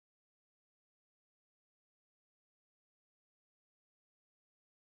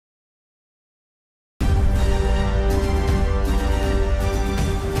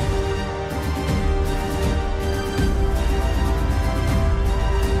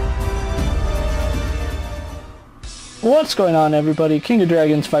What's going on, everybody?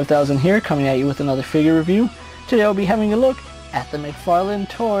 KingofDragons 5000 here, coming at you with another figure review. Today I'll be having a look at the McFarlane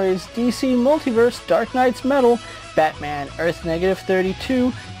Toys DC Multiverse Dark Knight's Metal, Batman Earth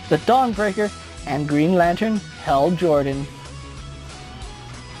 -32, the Dawnbreaker, and Green Lantern Hal Jordan.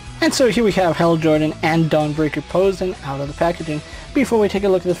 And so here we have Hal Jordan and Dawnbreaker posing out of the packaging. Before we take a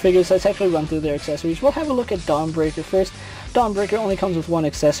look at the figures, let's actually run through their accessories. We'll have a look at Dawnbreaker first. Dawnbreaker only comes with one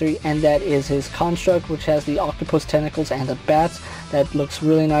accessory, and that is his construct, which has the octopus tentacles and the bats. That looks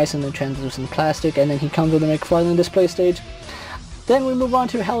really nice in the translucent plastic, and then he comes with a McFarlane display stage. Then we move on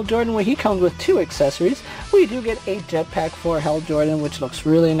to Hal Jordan, where he comes with two accessories. We do get a jetpack for Hal Jordan, which looks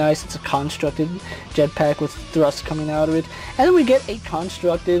really nice. It's a constructed jetpack with thrust coming out of it. And then we get a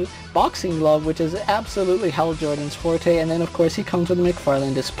constructed boxing glove, which is absolutely Hal Jordan's forte. And then of course he comes with a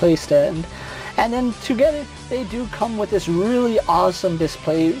McFarlane display stand. And then together they do come with this really awesome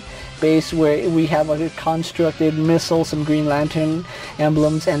display base where we have a constructed missile, some Green Lantern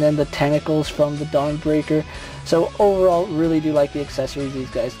emblems, and then the tentacles from the Dawnbreaker. So overall, really do like the accessories these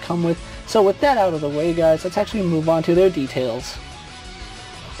guys come with. So with that out of the way, guys, let's actually move on to their details.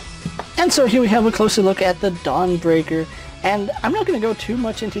 And so here we have a closer look at the Dawnbreaker. And I'm not going to go too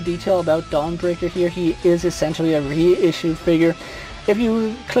much into detail about Dawnbreaker here. He is essentially a reissued figure. If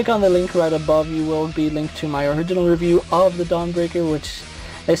you click on the link right above, you will be linked to my original review of the Dawnbreaker, which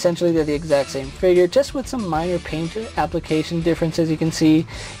essentially they're the exact same figure, just with some minor paint application differences. You can see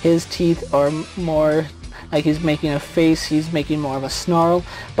his teeth are more like he's making a face, he's making more of a snarl,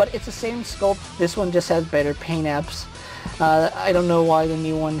 but it's the same sculpt. This one just has better paint apps. I don't know why the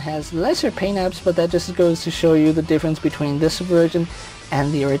new one has lesser paint apps, but that just goes to show you the difference between this version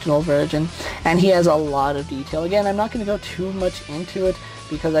and the original version. And he has a lot of detail. Again, I'm not going to go too much into it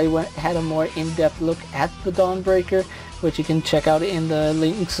because I had a more in-depth look at the Dawnbreaker, which you can check out in the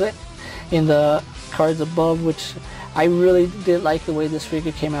links in the cards above, which I really did like the way this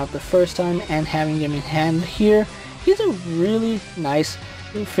figure came out the first time, and having him in hand here, he's a really nice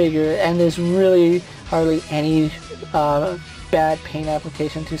figure, and there's really hardly any bad paint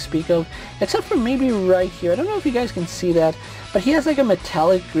application to speak of, except for maybe right here. I don't know if you guys can see that, but he has like a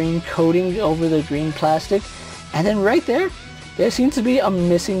metallic green coating over the green plastic, and then right there seems to be a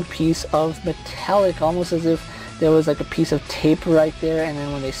missing piece of metallic, almost as if there was like a piece of tape right there, and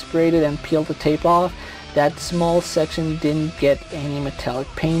then when they sprayed it and peeled the tape off, that small section didn't get any metallic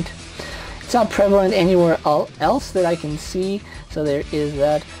paint. It's not prevalent anywhere else that I can see, so there is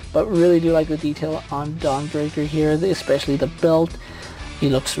that. But really do like the detail on Dawnbreaker here, especially the belt. He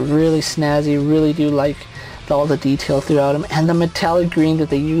looks really snazzy. Really do like all the detail throughout him, and the metallic green that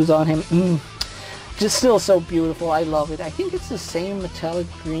they use on him. Just still so beautiful. I love it. I think it's the same metallic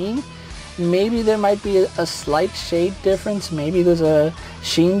green. Maybe there might be a slight shade difference. Maybe there's a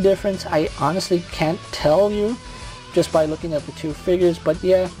sheen difference. I honestly can't tell you just by looking at the two figures, but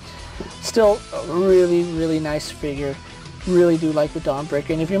yeah, still a really, really nice figure. Really do like the Dawnbreaker,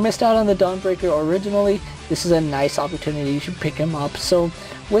 and if you missed out on the Dawnbreaker originally, this is a nice opportunity. You should pick him up. So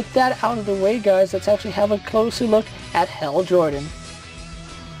with that out of the way, guys, let's actually have a closer look at Hal Jordan.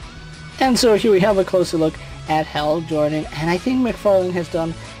 And so here we have a closer look at Hal Jordan, and I think McFarlane has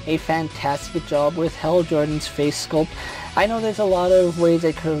done a fantastic job with Hal Jordan's face sculpt. I know there's a lot of ways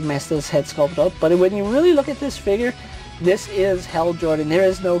they could have messed this head sculpt up, but when you really look at this figure, this is Hal Jordan. There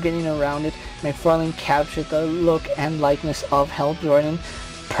is no getting around it. McFarlane captured the look and likeness of Hal Jordan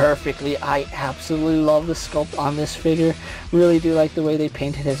perfectly. I absolutely love the sculpt on this figure. Really do like the way they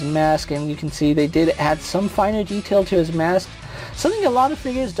painted his mask, and you can see they did add some finer detail to his mask. Something a lot of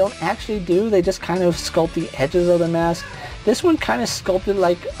figures don't actually do. They just kind of sculpt the edges of the mask. This one kind of sculpted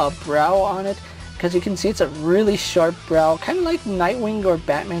like a brow on it, because you can see it's a really sharp brow, kind of like Nightwing or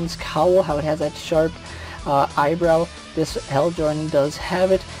Batman's cowl, how it has that sharp eyebrow. This Hal Jordan does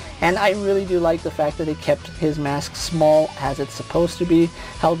have it, and I really do like the fact that they kept his mask small as it's supposed to be.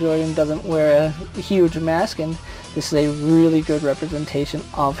 Hal Jordan doesn't wear a huge mask, and this is a really good representation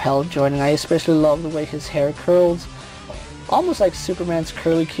of Hal Jordan. I especially love the way his hair curls, almost like Superman's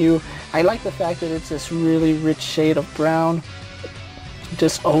curly Q. I like the fact that it's this really rich shade of brown.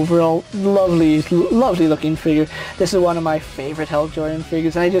 Just overall lovely, lovely looking figure. This is one of my favorite Hal Jordan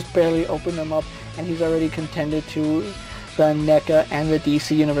figures, and I just barely opened them up, and he's already contended to the NECA and the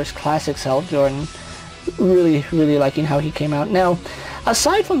DC Universe Classics Hal Jordan. Really, really liking how he came out. Now,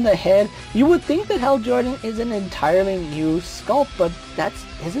 aside from the head, you would think that Hal Jordan is an entirely new sculpt, but that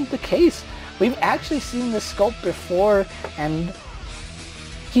isn't the case. We've actually seen this sculpt before, and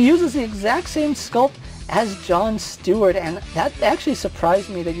he uses the exact same sculpt as John Stewart, and that actually surprised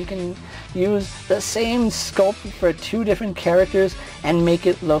me that you can use the same sculpt for two different characters and make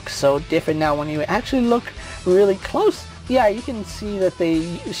it look so different. Now when you actually look really close, yeah, you can see that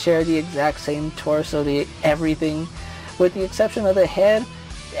they share the exact same torso, everything, with the exception of the head,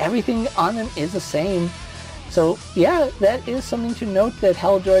 everything on them is the same. So yeah, that is something to note, that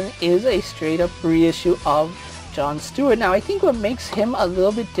Hal Jordan is a straight up reissue of Jon Stewart. Now I think what makes him a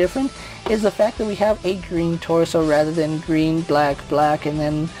little bit different is the fact that we have a green torso rather than green, black, black, and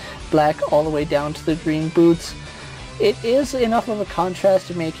then black all the way down to the green boots. It is enough of a contrast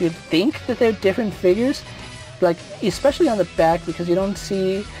to make you think that they're different figures, like especially on the back, because you don't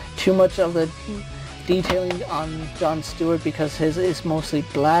see too much of the detailing on Jon Stewart because his is mostly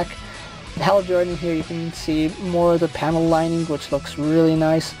black. Hal Jordan here, you can see more of the panel lining, which looks really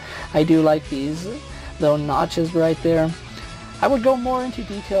nice. I do like these little notches right there. I would go more into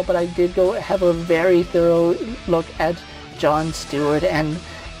detail, but I did go have a very thorough look at Jon Stewart, and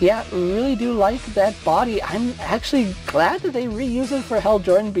yeah, really do like that body. I'm actually glad that they reuse it for Hal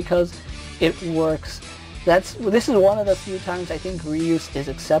Jordan because it works. This is one of the few times I think reuse is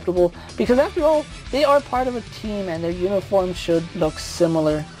acceptable, because after all, they are part of a team and their uniforms should look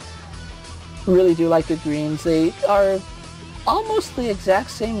similar. Really do like the greens. They are almost the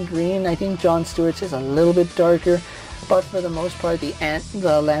exact same green. I think Jon Stewart's is a little bit darker, but for the most part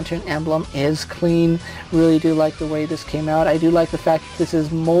the lantern emblem is clean. Really do like the way this came out. I do like the fact that this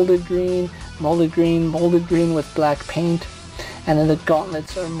is molded green, molded green, molded green with black paint, and then the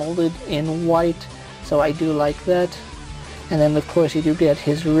gauntlets are molded in white, so I do like that. And then of course you do get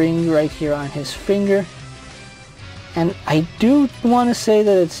his ring right here on his finger, and I do want to say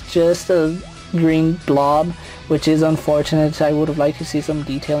that it's just a green blob, which is unfortunate. I would have liked to see some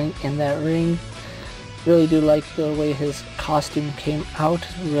detailing in that ring. Really do like the way his costume came out.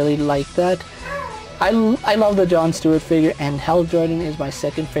 Really like that. I love the Jon Stewart figure, and Hal Jordan is my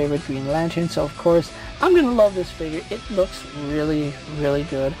second favorite Green Lantern, so of course I'm gonna love this figure. It looks really, really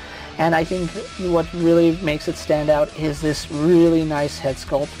good, and I think what really makes it stand out is this really nice head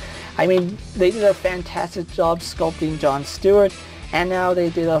sculpt. I mean, they did a fantastic job sculpting Jon Stewart, and now they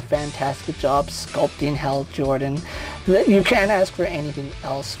did a fantastic job sculpting Hal Jordan. You can't ask for anything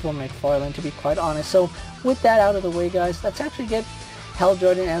else from McFarlane, to be quite honest. So with that out of the way, guys, let's actually get Hal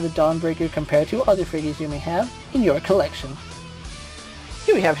Jordan and the Dawnbreaker compared to other figures you may have in your collection.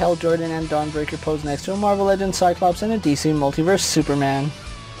 Here we have Hal Jordan and Dawnbreaker posed next to a Marvel Legends Cyclops and a DC Multiverse Superman.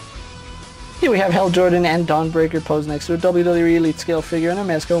 Here we have Hal Jordan and Dawnbreaker posed next to a WWE Elite Scale figure and a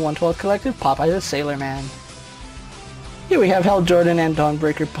Mezco 112 Collective Popeye the Sailor Man. Here we have Hal Jordan and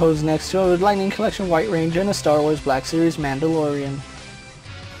Dawnbreaker posed next to a Lightning Collection White Ranger and a Star Wars Black Series Mandalorian.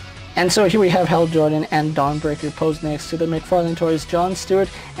 And so here we have Hal Jordan and Dawnbreaker posed next to the McFarlane Toys Jon Stewart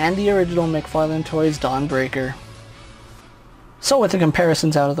and the original McFarlane Toys Dawnbreaker. So with the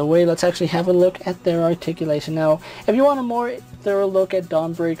comparisons out of the way, let's actually have a look at their articulation. Now, if you want a more thorough look at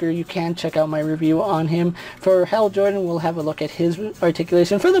Dawnbreaker, you can check out my review on him. For Hal Jordan, we'll have a look at his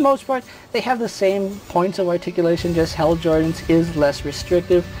articulation. For the most part, they have the same points of articulation, just Hal Jordan's is less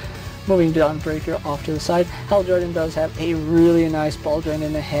restrictive. Moving Dawnbreaker off to the side, Hal Jordan does have a really nice ball joint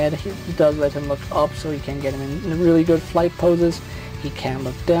in the head. He does let him look up so you can get him in really good flight poses. He can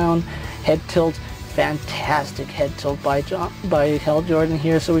look down. Head tilt. Fantastic head tilt by Hal Jordan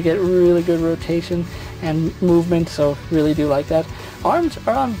here, so we get really good rotation and movement, so really do like that. Arms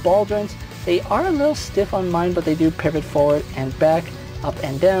are on ball joints. They are a little stiff on mine, but they do pivot forward and back, up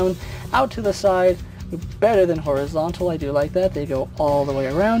and down, out to the side, better than horizontal. I do like that. They go all the way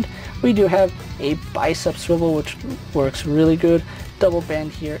around. We do have a bicep swivel, which works really good. Double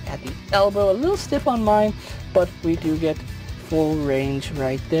bend here at the elbow, a little stiff on mine, but we do get full range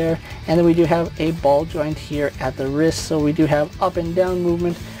right there. And then we do have a ball joint here at the wrist, so we do have up and down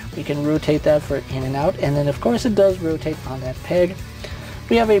movement. We can rotate that for in and out, and then of course it does rotate on that peg.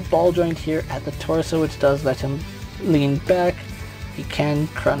 We have a ball joint here at the torso, which does let him lean back. He can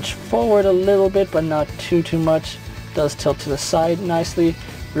crunch forward a little bit, but not too much. Does tilt to the side nicely,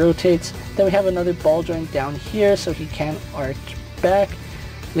 rotates. Then we have another ball joint down here, so he can arch back.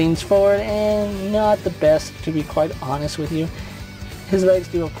 Leans forward, and not the best, to be quite honest with you. His legs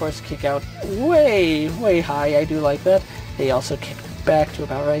do of course kick out way high. I do like that. They also kick back to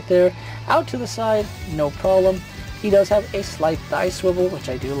about right there. Out to the side, no problem. He does have a slight thigh swivel, which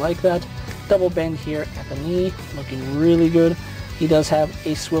I do like that. Double bend here at the knee, looking really good. He does have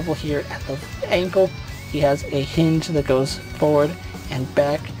a swivel here at the ankle. He has a hinge that goes forward and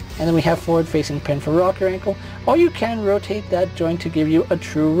back. And then we have forward facing pin for rocker ankle, or you can rotate that joint to give you a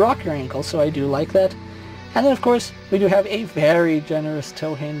true rocker ankle, so I do like that. And then of course, we do have a very generous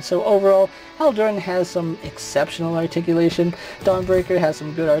toe hinge. So overall, Hal Jordan has some exceptional articulation. Dawnbreaker has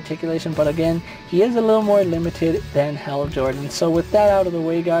some good articulation, but again, he is a little more limited than Hal Jordan. So with that out of the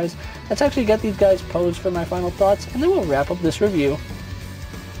way, guys, let's actually get these guys posed for my final thoughts, and then we'll wrap up this review.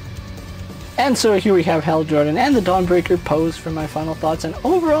 And so here we have Hal Jordan and the Dawnbreaker posed for my final thoughts, and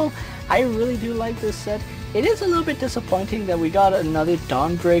overall, I really do like this set. It is a little bit disappointing that we got another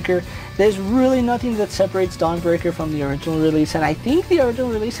Dawnbreaker. There's really nothing that separates Dawnbreaker from the original release, and I think the original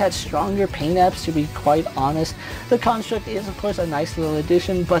release had stronger paint apps, to be quite honest. The construct is of course a nice little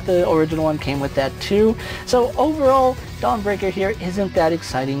addition, but the original one came with that too. So overall, Dawnbreaker here isn't that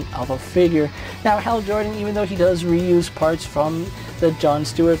exciting of a figure. Now Hal Jordan, even though he does reuse parts from the Jon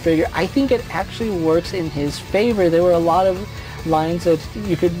Stewart figure, I think it actually works in his favor. There were a lot of lines that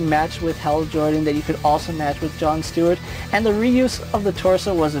you could match with Hal Jordan that you could also match with Jon Stewart, and the reuse of the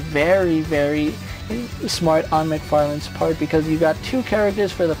torso was very, very smart on McFarlane's part, because you got two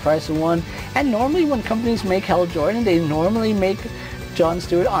characters for the price of one. And normally when companies make Hal Jordan, they normally make Jon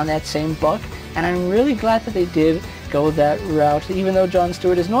Stewart on that same buck, and I'm really glad that they did go that route. Even though Jon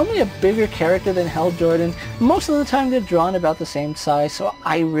Stewart is normally a bigger character than Hal Jordan, most of the time they're drawn about the same size, so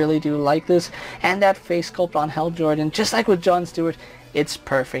I really do like this. And that face sculpt on Hal Jordan, just like with Jon Stewart, it's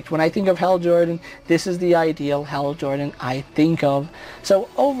perfect. When I think of Hal Jordan, this is the ideal Hal Jordan I think of. So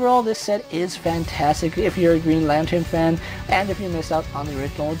overall, this set is fantastic if you're a Green Lantern fan, and if you missed out on the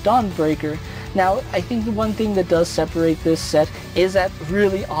original Dawnbreaker. Now, I think the one thing that does separate this set is that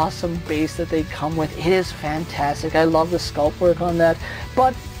really awesome base that they come with. It is fantastic. I love the sculpt work on that,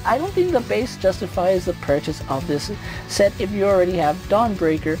 but I don't think the base justifies the purchase of this set if you already have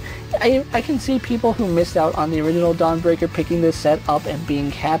Dawnbreaker. I can see people who missed out on the original Dawnbreaker picking this set up and being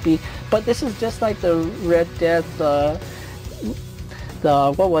happy, but this is just like the Red Death, the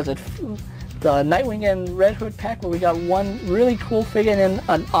what was it? The Nightwing and Red Hood pack, where we got one really cool figure and then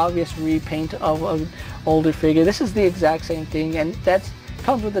an obvious repaint of an older figure. This is the exact same thing, and that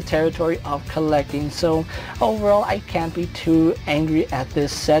comes with the territory of collecting. So overall, I can't be too angry at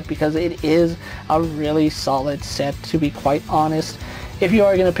this set because it is a really solid set, to be quite honest. If you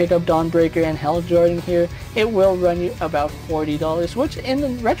are going to pick up Dawnbreaker and Hal Jordan here, it will run you about $40, which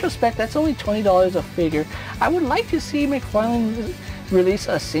in retrospect, that's only $20 a figure. I would like to see McFarlane release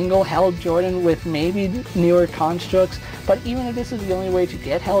a single Hal Jordan with maybe newer constructs, but even if this is the only way to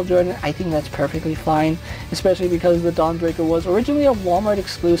get Hal Jordan, I think that's perfectly fine, especially because the Dawnbreaker was originally a Walmart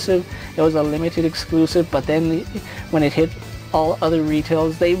exclusive. It was a limited exclusive, but then when it hit all other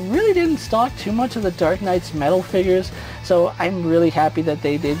retails, they really didn't stock too much of the Dark Knight's metal figures, so I'm really happy that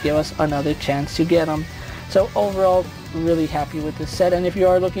they did give us another chance to get them. So overall, really happy with this set, and if you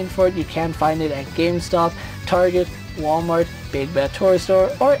are looking for it, you can find it at GameStop, Target, Walmart, Big Bad Toy Store,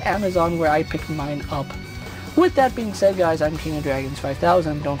 or Amazon, where I picked mine up. With that being said, guys, I'm KingofDragons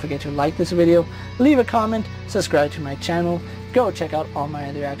 5000. Don't forget to like this video, leave a comment, subscribe to my channel, go check out all my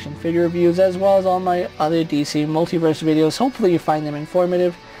other action figure reviews, as well as all my other DC Multiverse videos. Hopefully you find them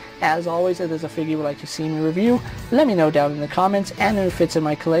informative. As always, if there's a figure you would like to see me review, let me know down in the comments, and if it fits in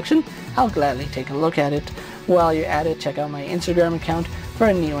my collection, I'll gladly take a look at it. While you're at it, check out my Instagram account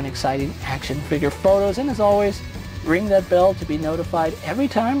for new and exciting action figure photos, and as always, ring that bell to be notified every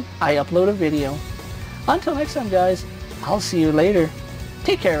time I upload a video. Until next time, guys, I'll see you later.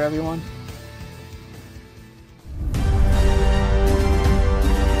 Take care, everyone.